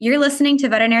You're listening to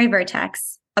Veterinary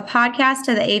Vertex, a podcast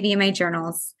of the AVMA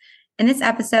journals. In this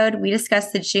episode, we discuss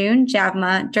the June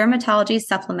JAVMA dermatology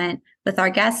supplement with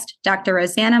our guest, Dr.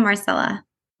 Rosanna Marcella.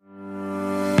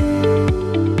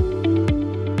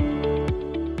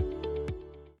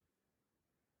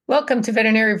 Welcome to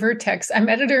Veterinary Vertex. I'm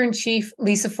Editor-in-Chief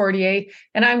Lisa Fortier,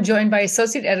 and I'm joined by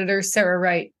Associate Editor Sarah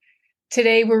Wright.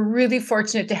 Today, we're really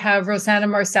fortunate to have Rosanna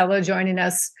Marcella joining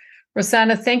us.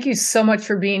 Rosanna, thank you so much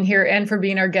for being here and for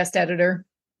being our guest editor.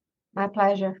 My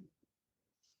pleasure.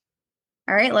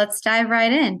 All right, let's dive right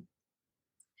in.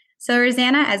 So,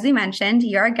 Rosanna, as we mentioned,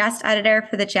 you're our guest editor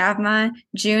for the JAVMA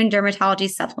June dermatology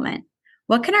supplement.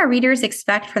 What can our readers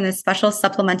expect from this special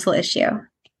supplemental issue?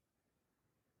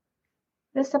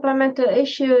 The supplemental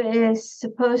issue is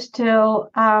supposed to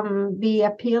be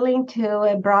appealing to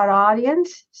a broad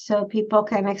audience, so people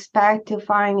can expect to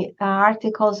find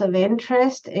articles of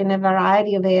interest in a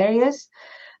variety of areas,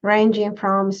 ranging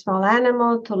from small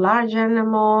animal to large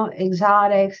animal,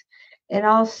 exotics, and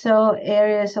also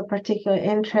areas of particular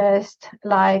interest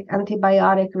like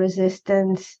antibiotic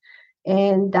resistance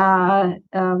and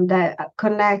that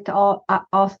connect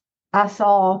us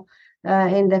all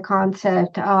in the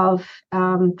concept of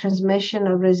transmission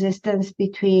of resistance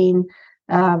between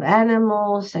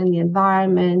animals and the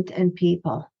environment and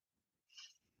people.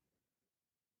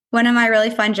 One of my really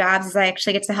fun jobs is I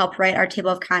actually get to help write our table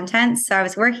of contents. So I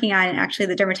was working on actually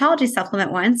the dermatology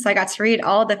supplement one. So I got to read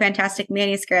all the fantastic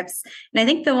manuscripts. And I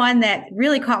think the one that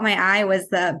really caught my eye was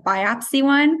the biopsy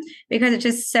one, because it's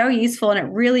just so useful and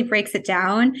it really breaks it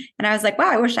down. And I was like,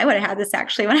 wow, I wish I would have had this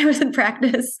actually when I was in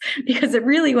practice, because it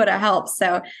really would have helped.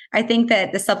 So I think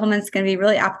that the supplement's going to be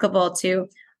really applicable to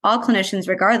all clinicians,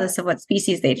 regardless of what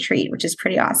species they treat, which is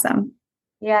pretty awesome.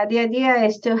 Yeah, the idea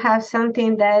is to have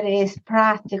something that is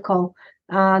practical,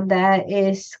 that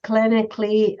is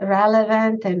clinically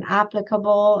relevant and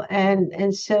applicable,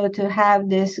 and so to have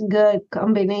this good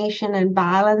combination and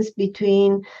balance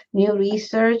between new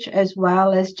research as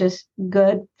well as just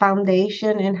good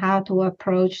foundation in how to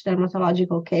approach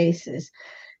dermatological cases.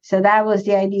 So that was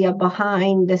the idea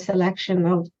behind the selection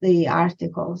of the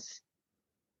articles.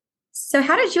 So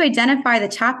how did you identify the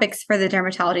topics for the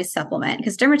dermatology supplement?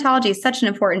 Because dermatology is such an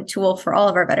important tool for all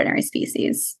of our veterinary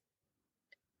species.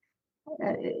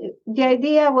 The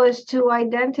idea was to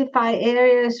identify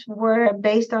areas where,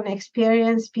 based on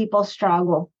experience, people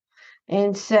struggle.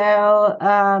 And so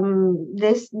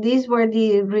these were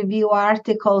the review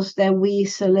articles that we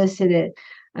solicited.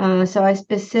 So I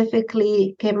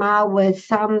specifically came out with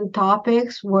some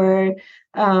topics where,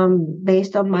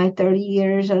 based on my 30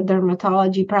 years of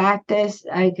dermatology practice,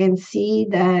 I can see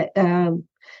that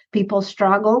people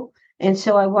struggle. And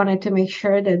so I wanted to make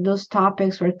sure that those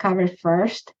topics were covered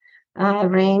first,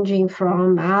 ranging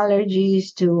from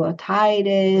allergies to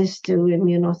otitis to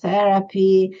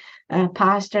immunotherapy,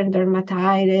 pastern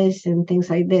dermatitis, and things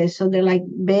like this. So they're like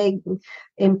big,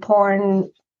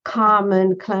 important,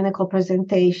 common clinical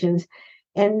presentations.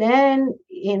 And then,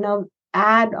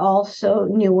 add also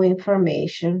new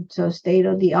information, so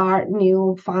state-of-the-art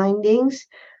new findings,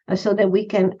 so that we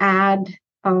can add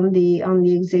on the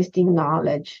existing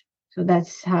knowledge. So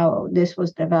that's how this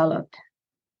was developed.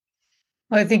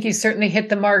 Well, I think you certainly hit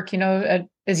the mark.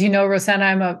 As you know, Rosanna,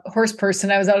 I'm a horse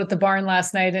person. I was out at the barn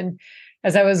last night, and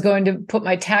as I was going to put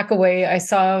my tack away, I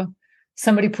saw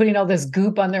somebody putting all this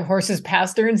goop on their horse's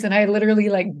pasterns, and I literally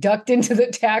ducked into the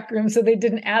tack room so they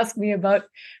didn't ask me about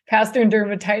pastern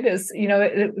dermatitis.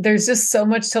 There's just so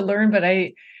much to learn, but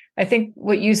I think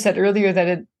what you said earlier,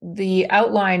 that the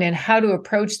outline and how to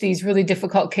approach these really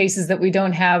difficult cases that we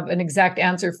don't have an exact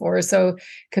answer for. So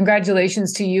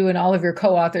congratulations to you and all of your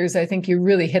co-authors. I think you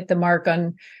really hit the mark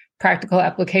on practical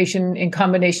application in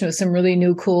combination with some really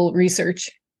new, cool research.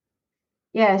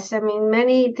 Yes, I mean,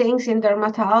 many things in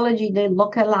dermatology, they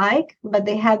look alike, but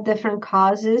they have different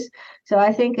causes. So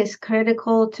I think it's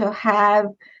critical to have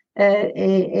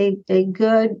a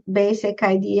good basic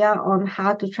idea on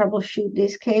how to troubleshoot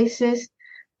these cases.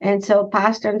 And so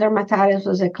pastern dermatitis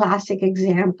was a classic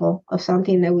example of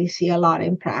something that we see a lot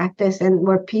in practice and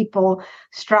where people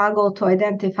struggle to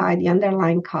identify the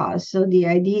underlying cause. So the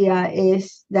idea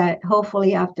is that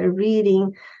hopefully after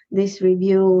reading this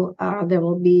review, there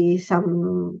will be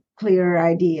some clearer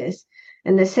ideas.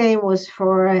 And the same was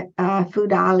for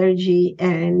food allergy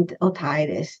and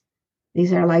otitis.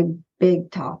 These are big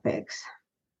topics.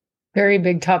 Very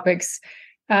big topics.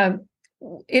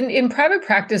 In private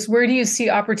practice, where do you see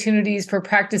opportunities for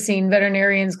practicing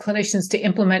veterinarians, clinicians to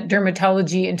implement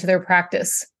dermatology into their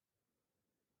practice?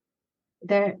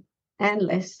 There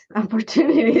endless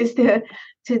opportunities to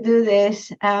do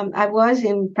this. I was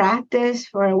in practice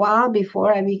for a while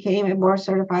before I became a board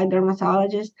certified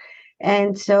dermatologist.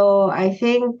 And so I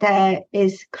think that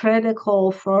it's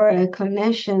critical for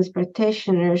clinicians,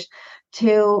 practitioners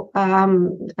to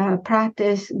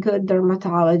practice good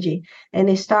dermatology. And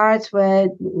it starts with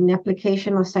an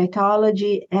application of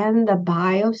cytology and the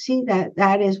biopsy.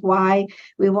 That is why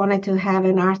we wanted to have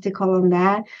an article on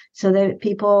that, so that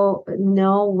people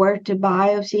know where to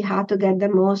biopsy, how to get the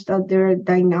most of their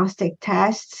diagnostic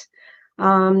tests,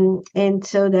 and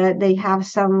so that they have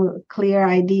some clear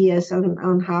ideas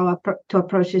on how to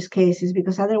approach these cases,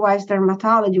 because otherwise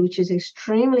dermatology, which is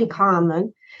extremely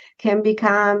common, can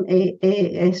become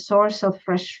a source of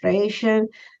frustration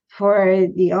for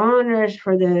the owners,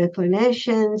 for the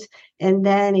clinicians, and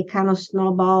then it kind of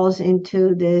snowballs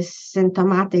into this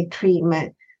symptomatic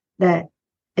treatment that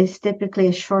is typically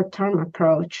a short-term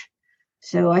approach.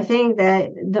 So I think that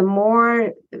the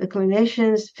more the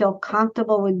clinicians feel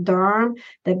comfortable with derm,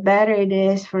 the better it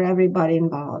is for everybody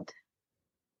involved.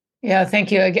 Yeah,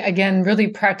 thank you. Again, really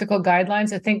practical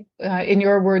guidelines. I think, in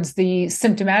your words, the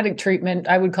symptomatic treatment,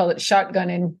 I would call it shotgun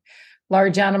in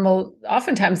large animal.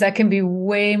 Oftentimes that can be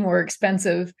way more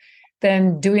expensive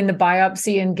than doing the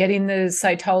biopsy and getting the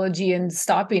cytology and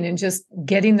stopping and just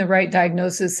getting the right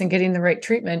diagnosis and getting the right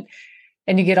treatment.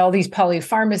 And you get all these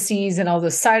polypharmacies and all the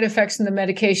side effects from the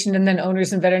medication, and then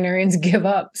owners and veterinarians give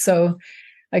up. So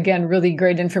again, really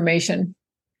great information.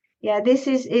 Yeah, this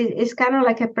is kind of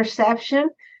like a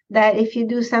perception that if you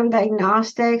do some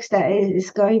diagnostics, that is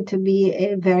going to be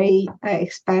a very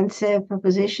expensive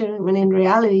proposition, when in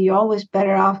reality, you're always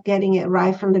better off getting it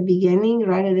right from the beginning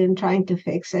rather than trying to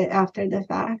fix it after the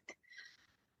fact.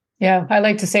 Yeah, I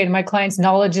like to say to my clients,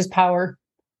 knowledge is power.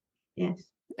 Yes.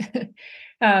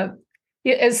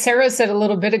 As Sarah said a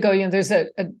little bit ago, there's a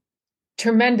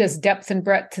tremendous depth and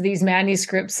breadth to these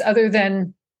manuscripts. Other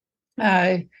than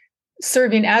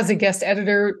serving as a guest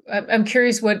editor, I'm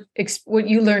curious what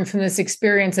you learned from this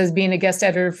experience as being a guest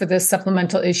editor for this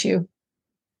supplemental issue.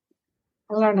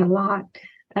 I learned a lot.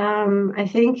 I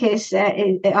think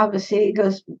it obviously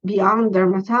goes beyond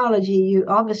dermatology. You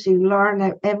obviously learn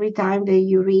that every time that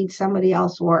you read somebody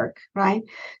else's work, right?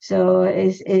 So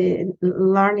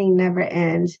learning never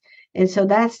ends. And so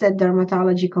that's the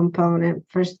dermatology component.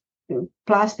 First,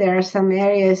 plus there are some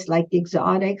areas like the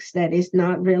exotics that is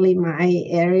not really my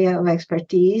area of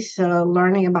expertise. So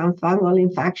learning about fungal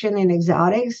infection in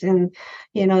exotics, and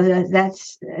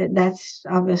that's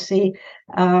obviously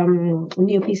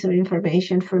new piece of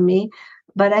information for me.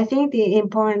 But I think the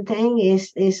important thing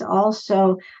is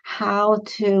also how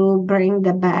to bring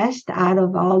the best out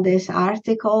of all these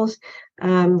articles,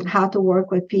 how to work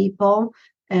with people,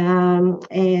 and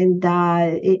in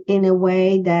a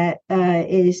way that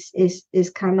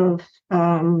is kind of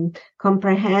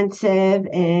comprehensive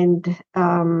and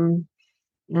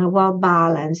well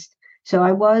balanced. So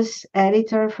I was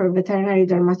editor for veterinary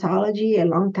dermatology a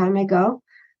long time ago,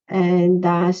 and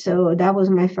so that was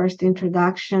my first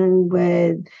introduction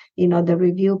with the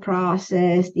review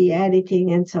process, the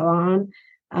editing, and so on.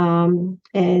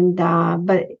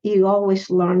 But you always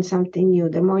learn something new.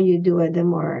 The more you do it, the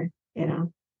more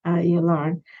you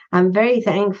learn. I'm very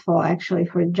thankful actually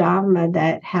for JAVMA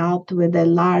that helped with a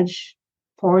large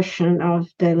portion of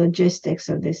the logistics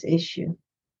of this issue.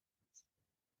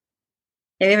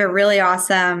 Yeah, we have a really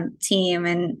awesome team,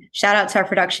 and shout out to our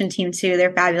production team too.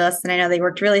 They're fabulous. And I know they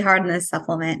worked really hard on this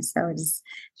supplement. So just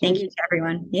thank you to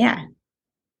everyone. Yeah.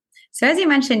 So as you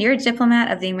mentioned, you're a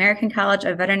diplomat of the American College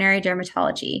of Veterinary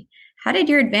Dermatology. How did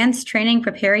your advanced training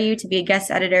prepare you to be a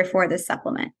guest editor for this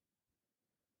supplement?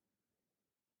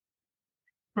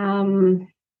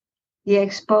 The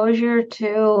exposure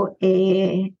to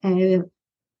a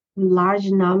large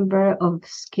number of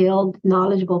skilled,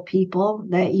 knowledgeable people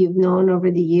that you've known over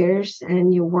the years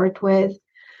and you worked with,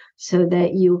 so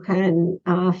that you can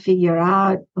figure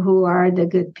out who are the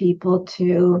good people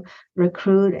to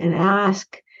recruit and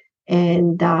ask,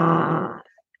 and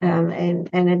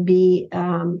be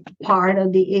part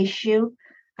of the issue.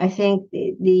 I think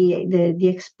the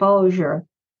exposure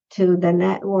to the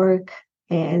network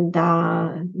and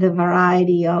the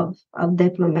variety of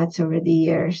diplomats over the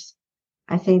years,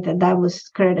 I think that was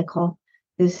critical,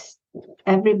 because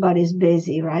everybody's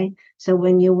busy, right? So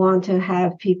when you want to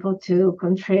have people to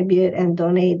contribute and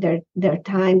donate their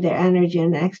time, their energy,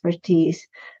 and expertise,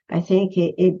 I think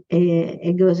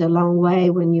it goes a long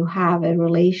way when you have a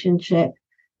relationship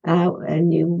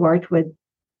and you work with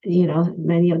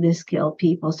many of the skilled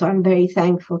people. So I'm very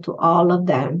thankful to all of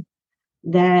them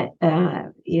that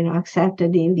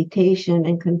accepted the invitation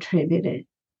and contributed.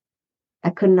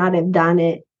 I could not have done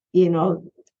it early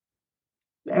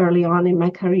on in my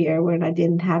career when I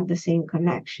didn't have the same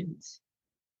connections.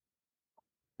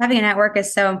 Having a network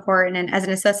is so important. And as an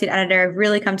associate editor, I've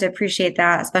really come to appreciate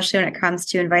that, especially when it comes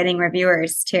to inviting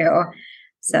reviewers too.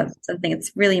 So something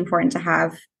it's really important to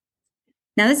have.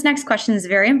 Now, this next question is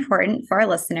very important for our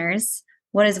listeners.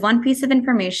 What is one piece of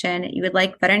information you would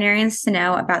like veterinarians to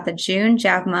know about the June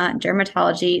JAVMA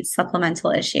dermatology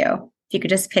supplemental issue? If you could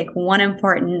just pick one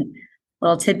important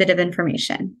little tidbit of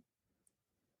information.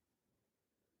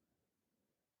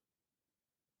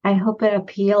 I hope it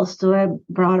appeals to a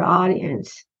broad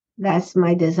audience. That's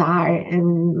my desire,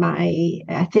 and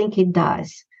I think it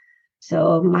does.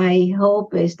 So my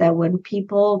hope is that when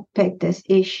people pick this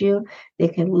issue, they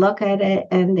can look at it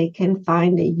and they can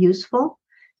find it useful,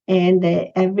 and that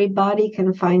everybody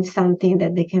can find something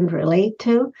that they can relate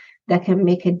to that can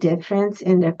make a difference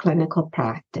in their clinical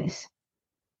practice.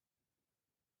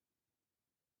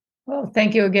 Well,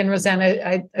 thank you again,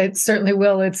 Rosanna. It certainly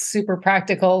will. It's super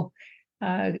practical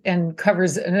and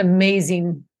covers an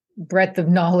amazing breadth of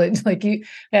knowledge. I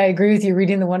agree with you.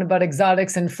 Reading the one about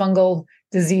exotics and fungal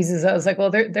diseases, I was like,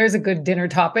 well, there's a good dinner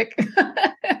topic.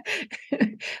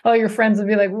 All your friends will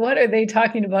be like, what are they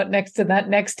talking about next to that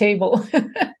next table?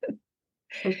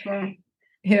 For sure.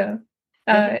 Yeah.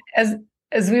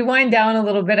 As we wind down a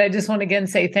little bit, I just want to again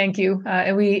say thank you.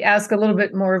 And we ask a little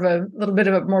bit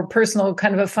of a more personal,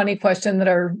 kind of a funny question that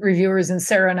our reviewers and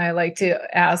Sarah and I like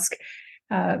to ask.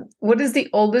 What is the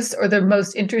oldest or the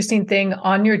most interesting thing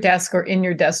on your desk or in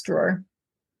your desk drawer?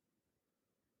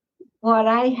 What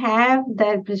I have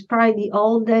that is probably the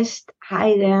oldest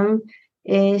item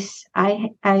is I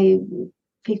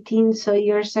 15 so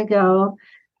years ago,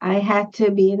 I had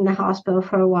to be in the hospital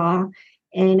for a while,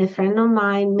 and a friend of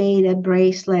mine made a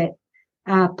bracelet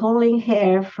pulling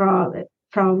hair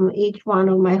from each one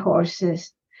of my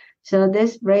horses. So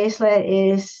this bracelet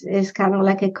is kind of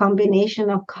like a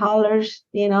combination of colors,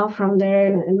 from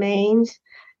their manes.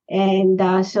 And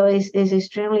so it's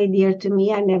extremely dear to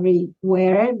me. I never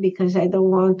wear it because I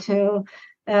don't want to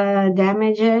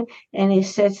damage it. And it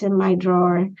sits in my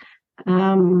drawer.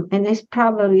 And it's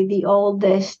probably the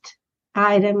oldest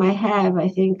item I have, I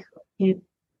think,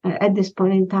 at this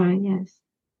point in time, yes.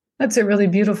 That's a really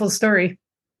beautiful story.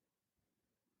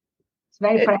 It's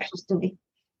very precious to me.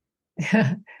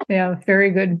 Yeah,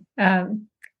 very good.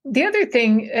 The other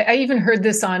thing, I even heard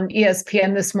this on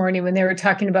ESPN this morning when they were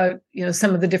talking about,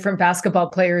 some of the different basketball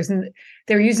players, and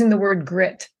they're using the word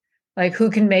grit, like who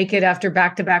can make it after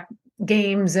back-to-back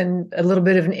games and a little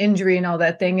bit of an injury and all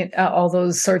that thing, all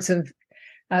those sorts of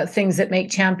things that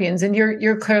make champions. And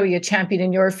you're clearly a champion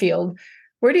in your field.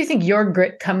 Where do you think your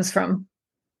grit comes from?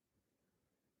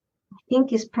 I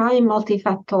think it's probably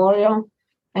multifactorial.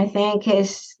 I think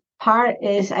part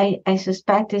is I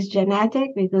suspect is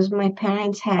genetic because my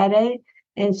parents had it.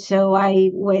 And so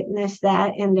I witnessed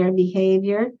that in their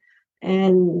behavior.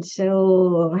 And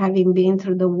so having been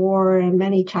through the war and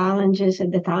many challenges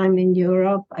at the time in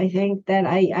Europe, I think that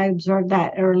I observed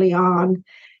that early on.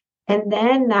 And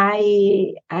then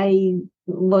I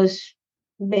was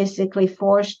basically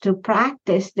forced to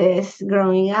practice this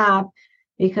growing up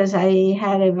because I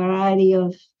had a variety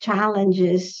of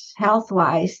challenges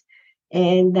health-wise.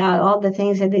 And all the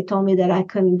things that they told me that I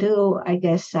couldn't do, I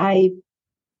guess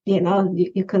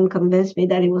you couldn't convince me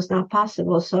that it was not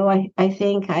possible. So I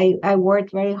think I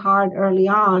worked very hard early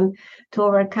on to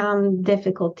overcome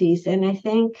difficulties. And I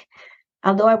think,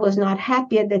 although I was not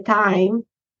happy at the time,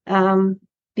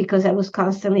 because I was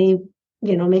constantly,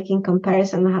 making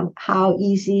comparison of how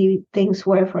easy things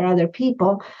were for other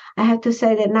people, I have to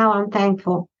say that now I'm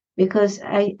thankful because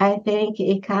I think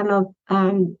it kind of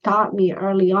taught me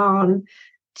early on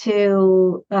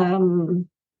to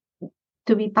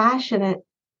be passionate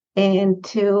and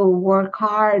to work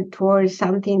hard towards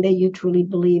something that you truly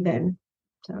believe in.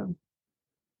 So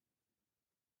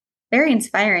Very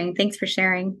inspiring. Thanks for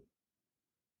sharing.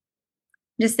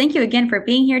 Just thank you again for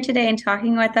being here today and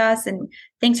talking with us. And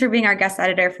thanks for being our guest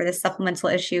editor for this supplemental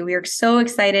issue. We are so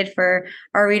excited for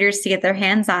our readers to get their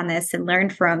hands on this and learn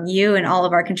from you and all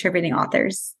of our contributing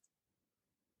authors.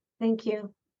 Thank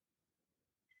you.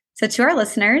 So to our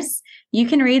listeners, you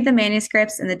can read the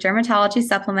manuscripts in the dermatology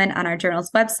supplement on our journal's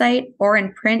website or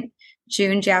in print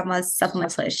June JAVMA's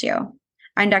supplemental issue.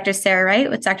 I'm Dr. Sarah Wright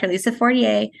with Dr. Lisa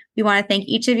Fortier. We want to thank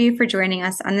each of you for joining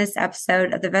us on this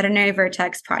episode of the Veterinary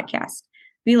Vertex podcast.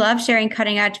 We love sharing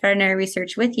cutting-edge veterinary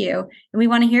research with you, and we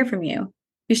want to hear from you.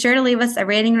 Be sure to leave us a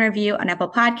rating and review on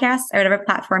Apple Podcasts or whatever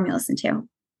platform you listen to.